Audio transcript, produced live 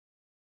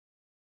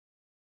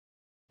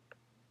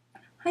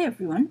Hi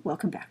everyone,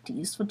 welcome back to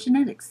Useful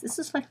Genetics. This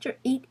is lecture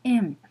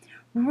 8M,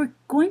 where we're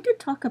going to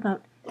talk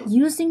about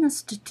using a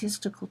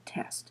statistical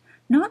test.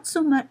 Not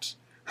so much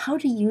how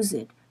to use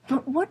it,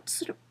 but what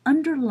sort of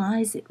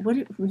underlies it, what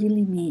it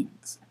really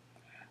means.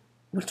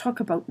 We'll talk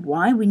about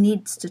why we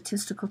need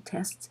statistical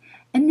tests,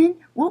 and then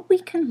what we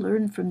can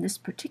learn from this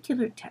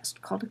particular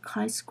test called a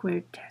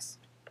chi-squared test.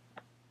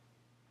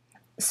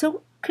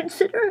 So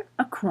consider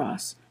a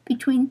cross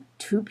between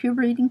two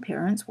pure-breeding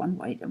parents, one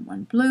white and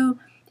one blue.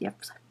 The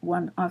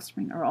F1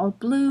 offspring are all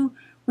blue.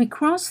 We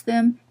cross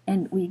them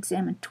and we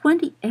examine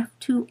 20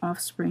 F2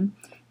 offspring,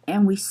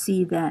 and we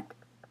see that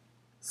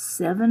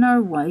 7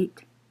 are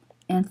white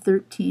and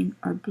 13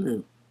 are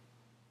blue.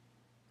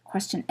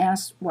 Question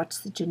asks, what's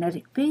the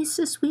genetic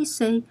basis? We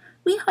say,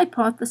 we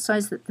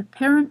hypothesize that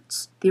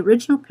the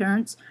original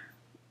parents,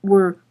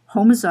 were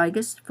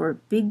homozygous for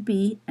big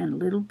B and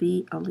little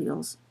b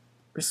alleles,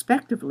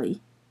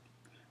 respectively,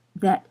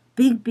 that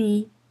big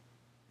B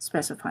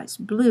specifies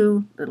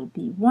blue, little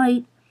b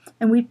white,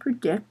 and we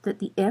predict that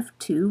the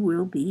F2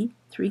 will be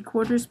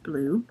 3/4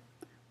 blue,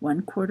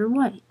 1/4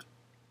 white.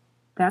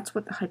 That's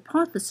what the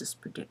hypothesis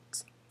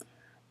predicts.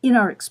 In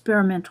our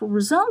experimental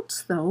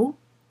results, though,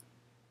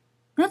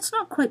 that's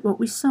not quite what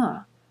we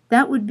saw.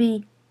 That would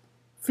be,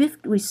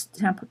 we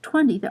sampled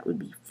 20, that would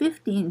be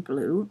 15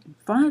 blue and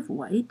 5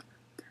 white,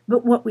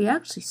 but what we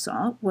actually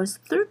saw was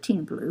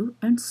 13 blue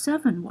and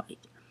 7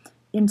 white.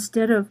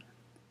 Instead of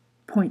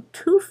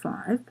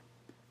 0.25,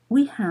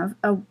 we have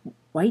a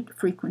white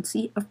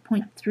frequency of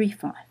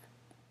 0.35.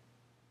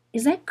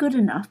 Is that good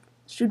enough?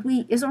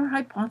 Is our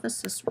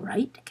hypothesis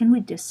right? Can we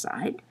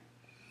decide?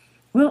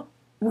 Well,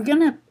 we're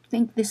going to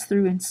think this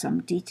through in some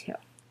detail.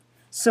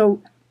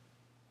 So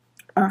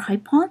our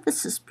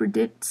hypothesis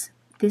predicts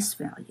this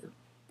value.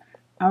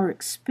 Our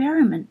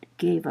experiment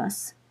gave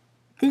us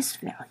this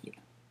value.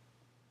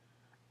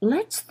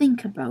 Let's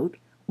think about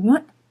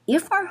what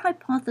if our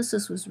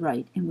hypothesis was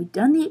right and we'd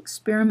done the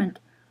experiment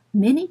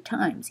many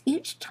times,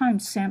 each time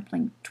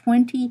sampling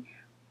 20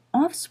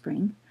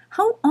 offspring,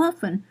 how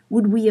often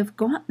would we have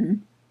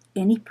gotten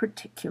any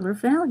particular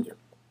value?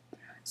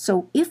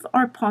 So if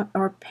our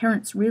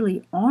parents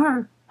really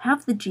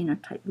have the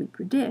genotype we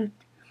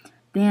predict,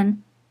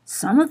 then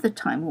some of the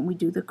time when we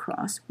do the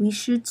cross, we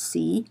should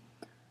see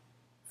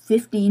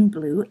 15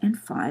 blue and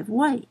 5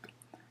 white.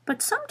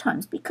 But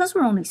sometimes, because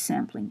we're only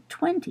sampling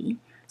 20,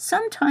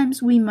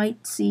 sometimes we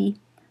might see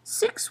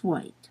 6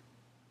 white,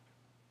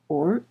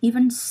 or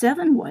even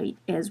 7 white,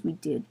 as we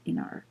did in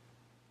our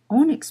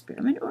own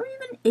experiment, or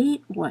even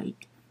 8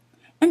 white.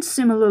 And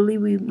similarly,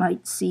 we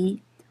might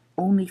see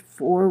only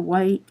 4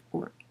 white,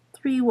 or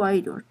 3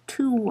 white, or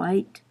 2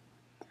 white.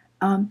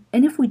 And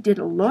if we did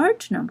a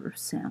large number of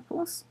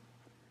samples,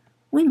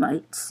 we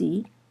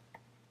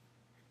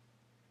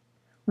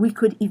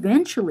could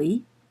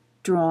eventually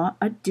draw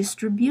a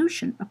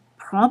distribution, a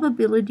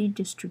probability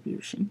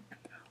distribution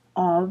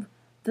of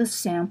the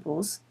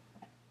samples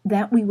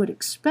that we would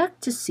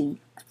expect to see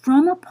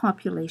from a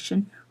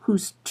population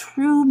whose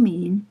true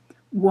mean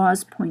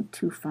was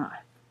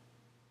 0.25.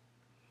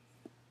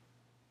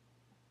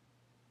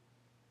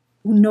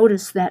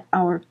 Notice that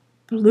our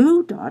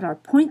blue dot, our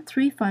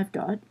 0.35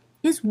 dot,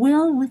 is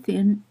well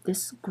within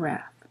this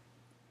graph.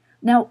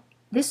 Now,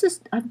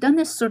 I've done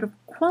this sort of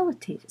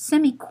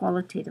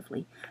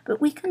semi-qualitatively, but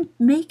we can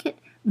make it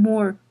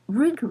more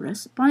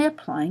rigorous by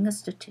applying a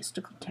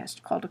statistical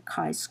test called a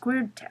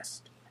chi-squared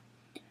test.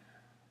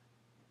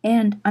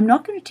 And I'm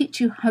not going to teach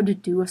you how to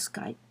do a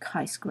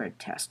chi-squared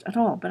test at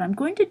all, but I'm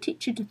going to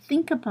teach you to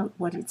think about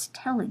what it's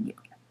telling you.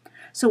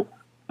 So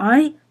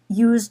I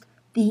used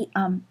the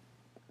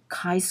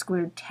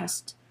chi-squared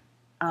test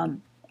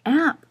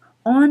app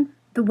on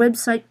the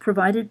website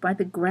provided by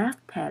the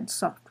GraphPad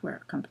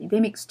software company. They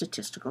make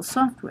statistical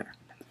software.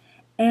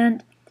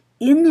 And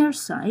in their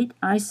site,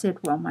 I said,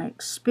 well, my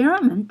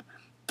experiment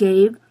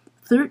gave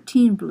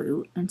 13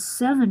 blue and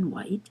 7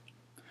 white,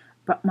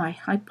 but my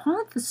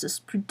hypothesis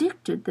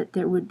predicted that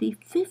there would be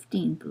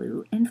 15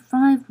 blue and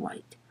 5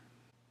 white.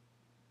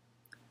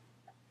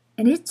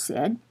 And it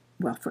said,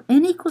 well, for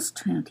n equals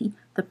 20,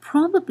 the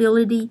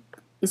probability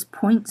is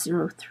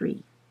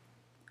 0.03.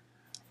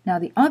 Now,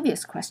 the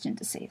obvious question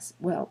to say is,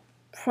 well,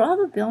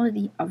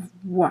 probability of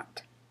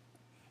what?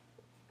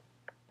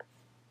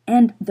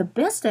 And the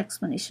best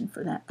explanation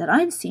for that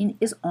I've seen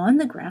is on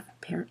the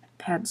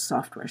GraphPad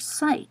software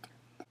site.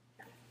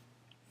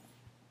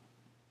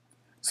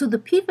 So the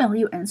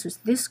p-value answers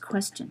this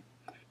question.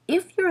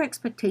 If your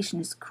expectation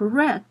is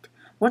correct,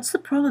 what's the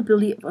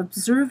probability of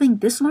observing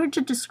this large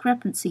a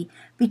discrepancy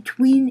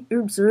between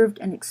your observed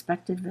and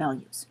expected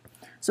values?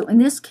 So in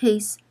this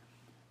case,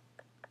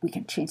 we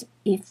can change it.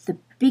 If the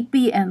big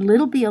B and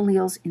little b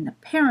alleles in the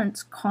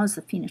parents cause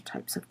the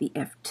phenotypes of the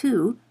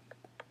F2,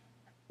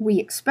 we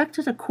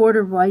expected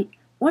 1/4 white.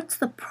 What's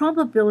the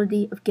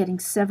probability of getting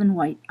 7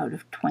 white out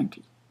of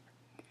 20?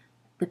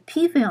 The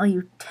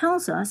p-value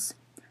tells us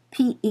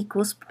p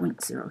equals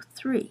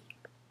 0.03.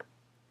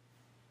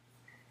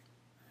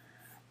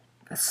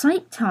 The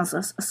site tells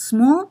us a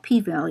small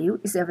p-value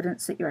is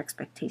evidence that your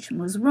expectation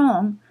was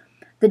wrong.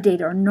 The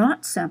data are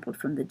not sampled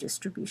from the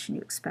distribution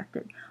you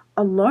expected.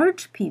 A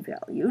large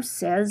p-value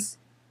says,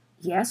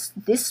 yes,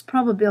 this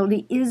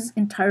probability is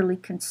entirely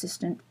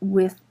consistent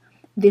with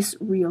this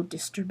real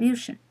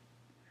distribution.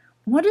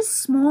 What does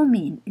small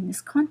mean in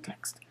this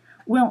context?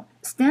 Well,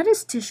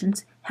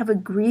 statisticians have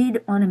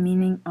agreed on a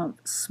meaning of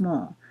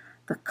small.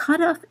 The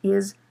cutoff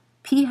is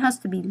p has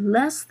to be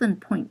less than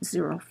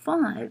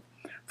 0.05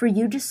 for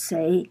you to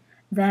say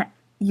that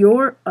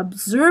your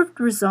observed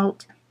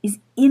result is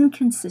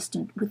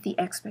inconsistent with the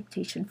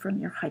expectation from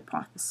your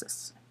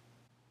hypothesis.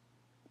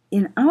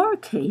 In our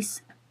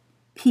case,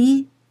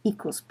 p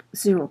equals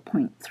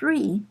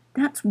 0.3,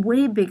 that's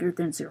way bigger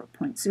than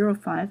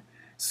 0.05,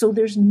 so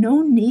there's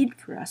no need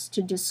for us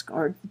to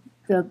discard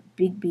the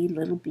big B,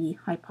 little b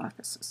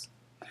hypothesis.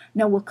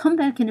 Now we'll come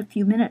back in a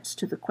few minutes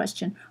to the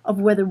question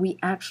of whether we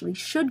actually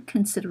should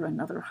consider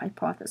another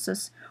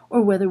hypothesis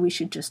or whether we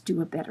should just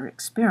do a better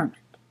experiment.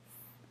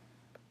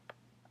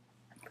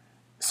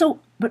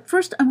 But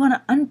first I want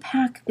to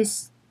unpack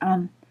this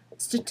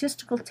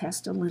statistical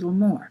test a little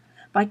more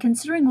by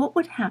considering what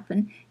would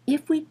happen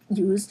if we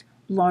used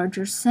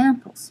larger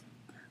samples.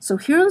 So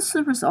here's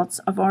the results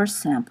of our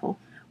sample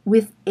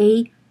with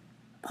a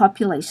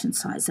population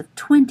size of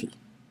 20.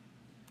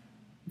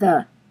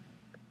 The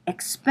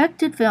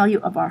expected value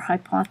of our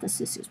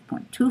hypothesis is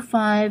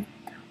 0.25.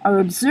 Our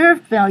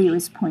observed value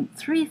is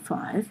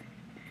 0.35.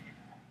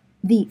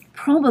 The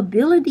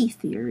probability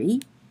theory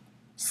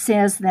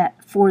says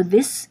that for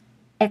this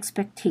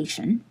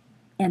expectation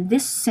and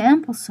this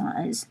sample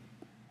size,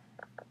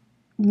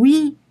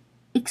 we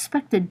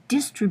expect a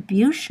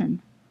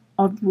distribution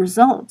of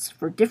results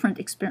for different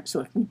experiments.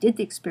 So if we did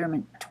the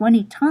experiment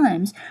 20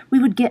 times, we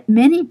would get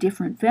many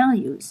different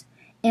values.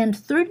 And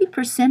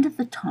 30% of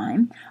the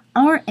time,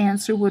 our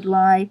answer would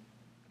lie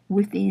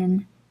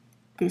within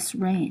this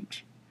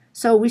range.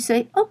 So we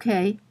say,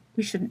 okay,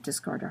 we shouldn't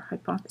discard our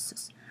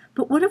hypothesis.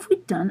 But what if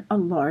we'd done a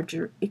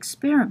larger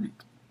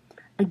experiment?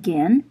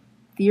 Again,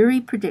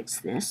 theory predicts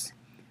this.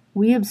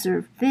 We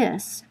observed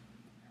this.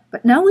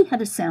 But now we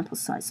had a sample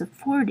size of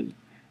 40.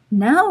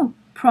 Now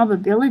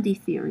probability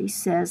theory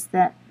says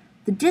that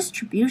the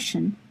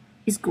distribution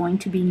is going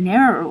to be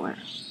narrower.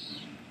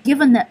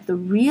 Given that the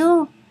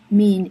real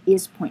mean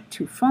is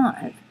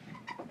 0.25,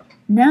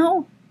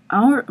 now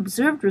our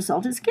observed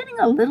result is getting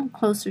a little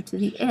closer to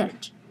the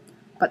edge.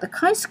 But the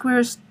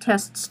chi-squares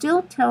test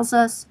still tells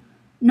us,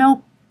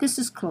 no, this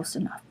is close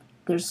enough.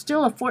 There's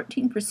still a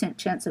 14%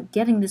 chance of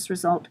getting this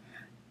result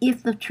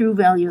if the true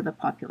value of the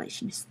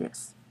population is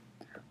this.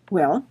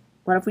 Well,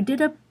 what if we did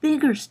a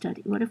bigger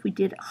study? What if we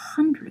did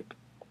 100?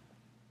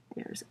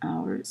 There's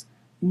ours.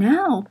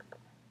 Now,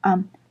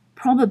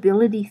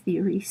 probability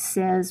theory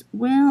says,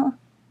 well,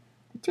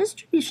 the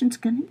distribution's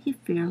going to be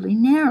fairly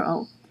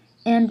narrow,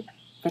 and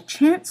the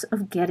chance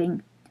of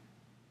getting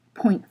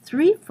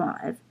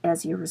 0.35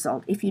 as your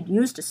result, if you'd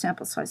used a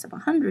sample size of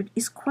 100,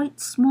 is quite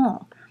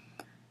small.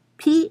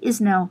 P is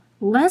now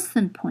less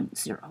than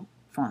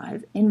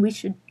 0.05, and we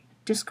should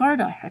discard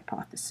our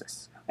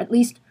hypothesis. At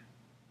least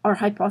our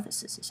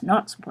hypothesis is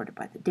not supported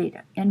by the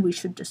data, and we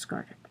should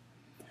discard it.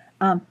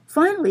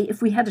 Finally,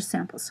 if we had a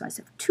sample size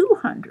of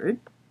 200,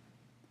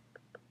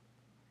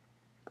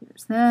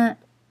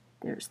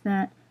 there's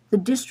that, the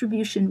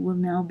distribution will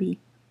now be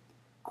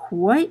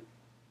quite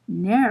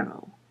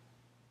narrow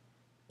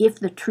if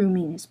the true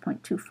mean is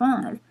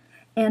 0.25,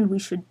 and we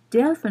should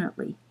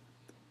definitely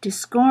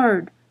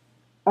discard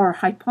our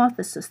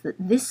hypothesis that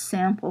this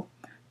sample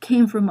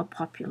came from a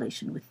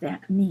population with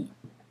that mean.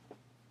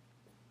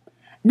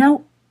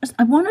 Now,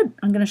 I'm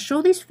going to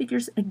show these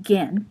figures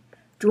again,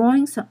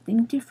 drawing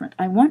something different.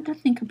 I want to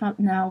think about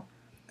now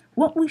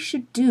what we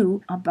should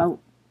do about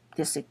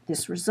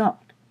this result.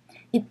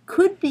 It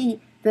could be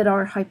that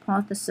our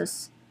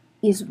hypothesis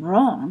is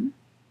wrong,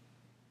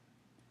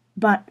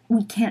 but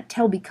we can't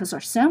tell because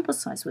our sample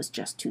size was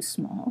just too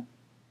small.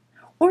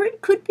 Or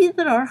it could be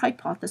that our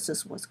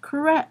hypothesis was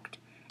correct,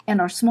 and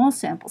our small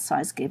sample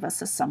size gave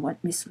us a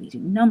somewhat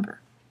misleading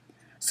number.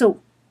 So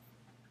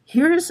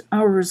here's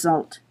our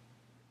result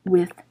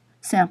with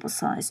sample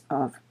size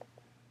of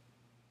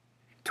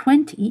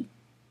 20.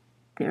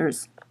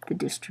 There's the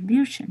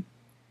distribution.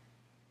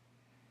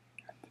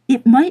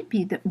 It might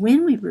be that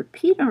when we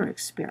repeat our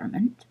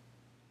experiment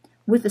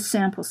with a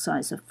sample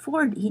size of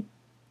 40,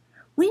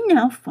 we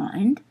now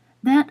find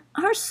that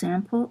our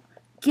sample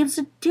gives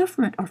a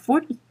different, our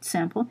 40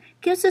 sample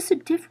gives us a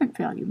different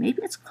value.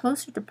 Maybe it's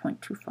closer to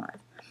 0.25.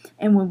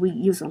 And when we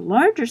use a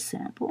larger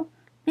sample,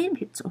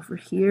 maybe it's over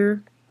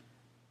here,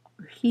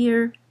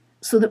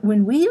 so that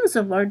when we use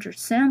a larger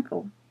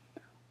sample,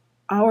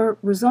 our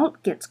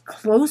result gets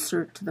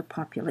closer to the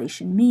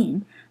population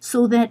mean,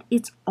 so that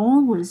it's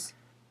always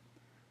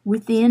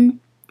within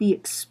the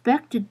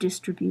expected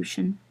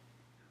distribution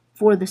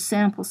for the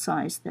sample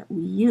size that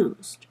we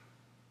used.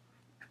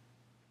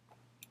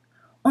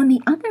 On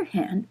the other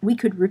hand, we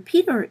could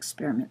repeat our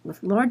experiment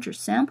with larger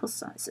sample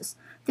sizes.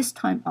 This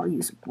time I'll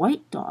use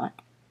white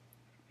dot,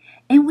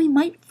 and we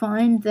might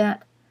find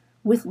that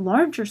with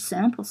larger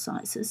sample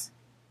sizes,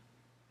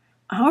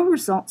 our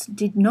results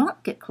did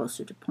not get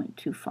closer to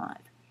 0.25.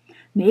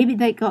 Maybe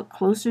they got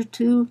closer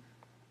to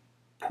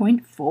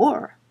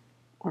 0.4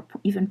 or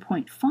even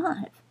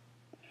 0.5.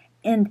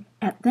 And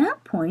at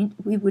that point,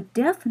 we would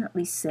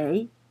definitely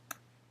say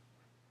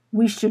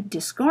we should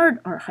discard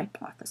our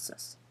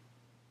hypothesis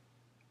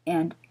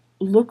and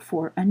look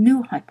for a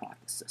new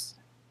hypothesis.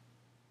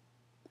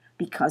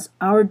 Because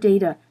our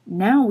data,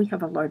 now we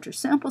have a larger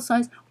sample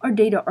size, our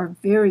data are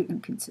very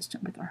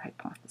inconsistent with our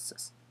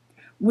hypothesis.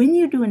 When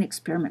you do an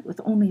experiment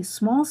with only a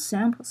small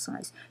sample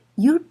size,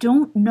 you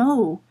don't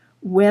know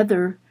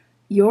whether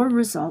your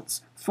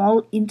results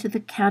fall into the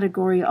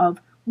category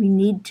of we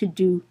need to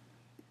do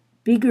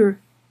bigger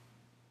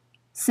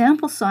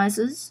sample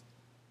sizes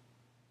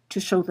to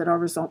show that our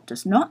result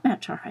does not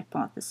match our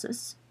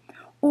hypothesis,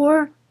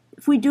 or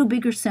if we do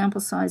bigger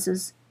sample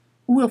sizes,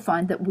 we'll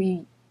find that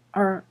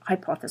our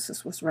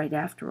hypothesis was right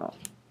after all.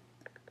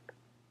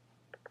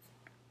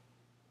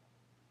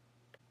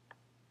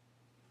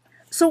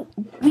 So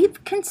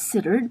we've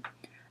considered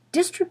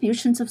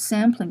distributions of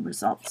sampling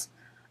results.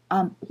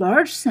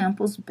 Large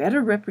samples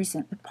better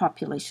represent the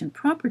population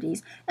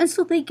properties, and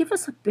so they give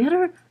us a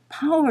better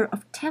power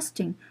of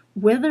testing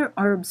whether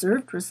our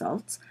observed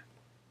results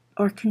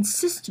are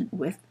consistent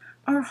with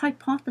our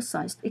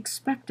hypothesized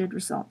expected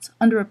results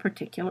under a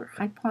particular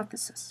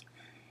hypothesis.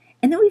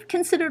 And then we've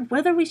considered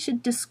whether we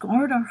should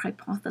discard our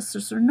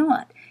hypothesis or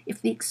not,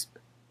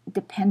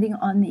 depending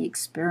on the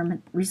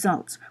experiment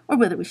results, or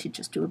whether we should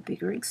just do a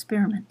bigger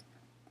experiment.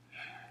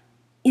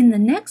 In the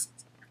next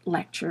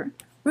lecture,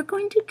 we're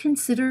going to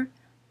consider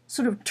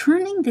sort of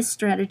turning this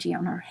strategy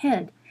on our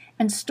head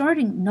and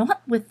starting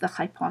not with the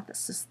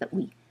hypothesis that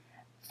we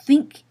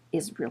think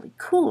is really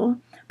cool,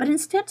 but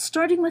instead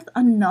starting with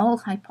a null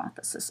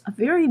hypothesis, a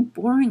very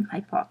boring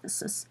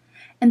hypothesis,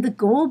 and the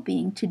goal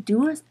being to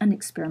do an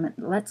experiment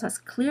that lets us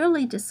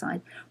clearly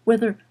decide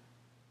whether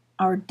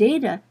our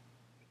data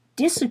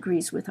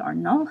disagrees with our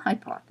null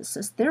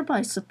hypothesis,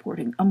 thereby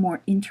supporting a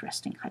more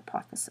interesting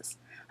hypothesis.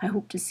 I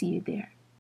hope to see you there.